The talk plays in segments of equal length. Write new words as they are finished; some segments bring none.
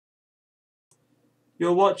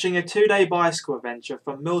You're watching a 2-day bicycle adventure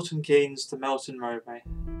from Milton Keynes to Melton Mowbray.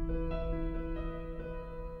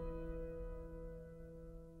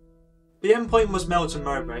 The endpoint was Melton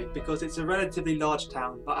Mowbray because it's a relatively large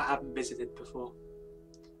town that I haven't visited before.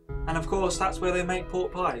 And of course that's where they make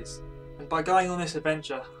pork pies, and by going on this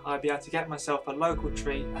adventure I'd be able to get myself a local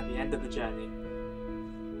treat at the end of the journey.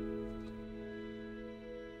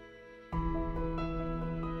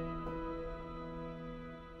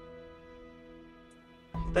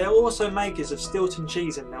 They are also makers of Stilton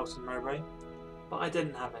cheese in Melton Mowbray, but I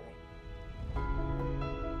didn't have any.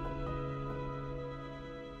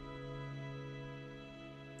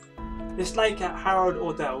 This lake at Harrold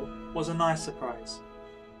Ordell was a nice surprise.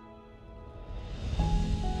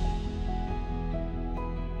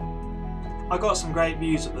 I got some great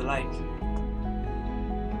views of the lake.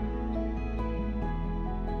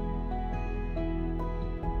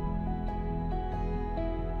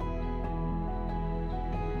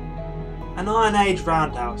 An Iron Age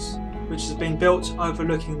roundhouse, which has been built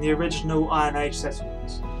overlooking the original Iron Age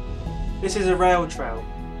settlements. This is a rail trail,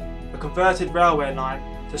 a converted railway line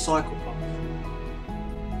to cycle path.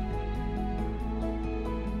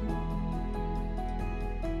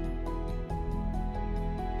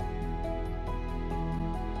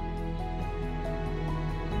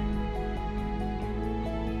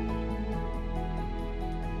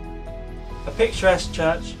 A picturesque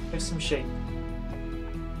church with some sheep.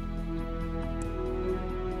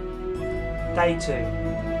 Day 2.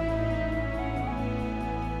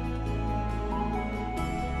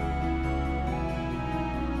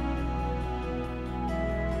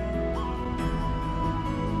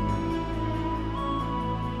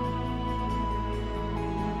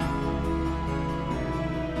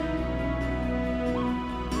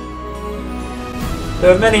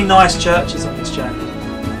 There were many nice churches on this journey.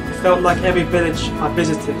 It felt like every village I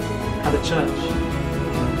visited had a church.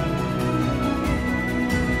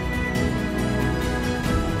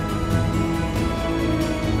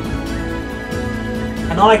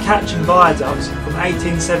 An eye-catching viaduct from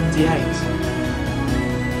 1878.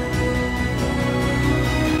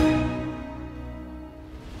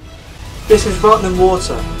 This is Rushden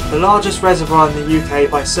Water, the largest reservoir in the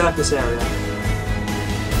UK by surface area.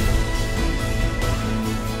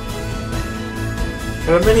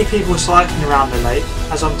 There are many people cycling around the lake,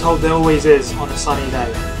 as I'm told there always is on a sunny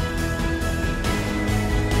day.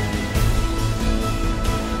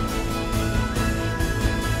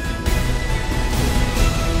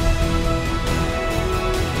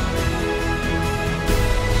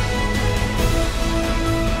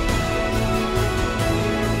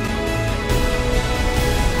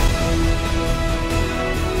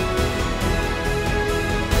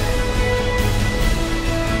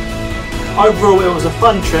 Overall, it was a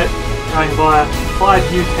fun trip going via 5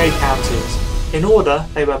 UK counties. In order,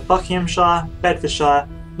 they were Buckinghamshire, Bedfordshire,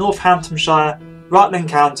 Northamptonshire, Rutland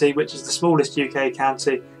County, which is the smallest UK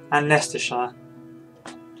county, and Leicestershire.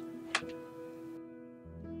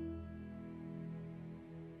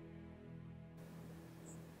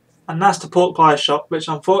 And that's the pork pie shop, which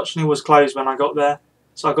unfortunately was closed when I got there,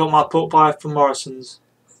 so I got my pork pie from Morrison's.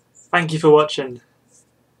 Thank you for watching.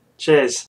 Cheers.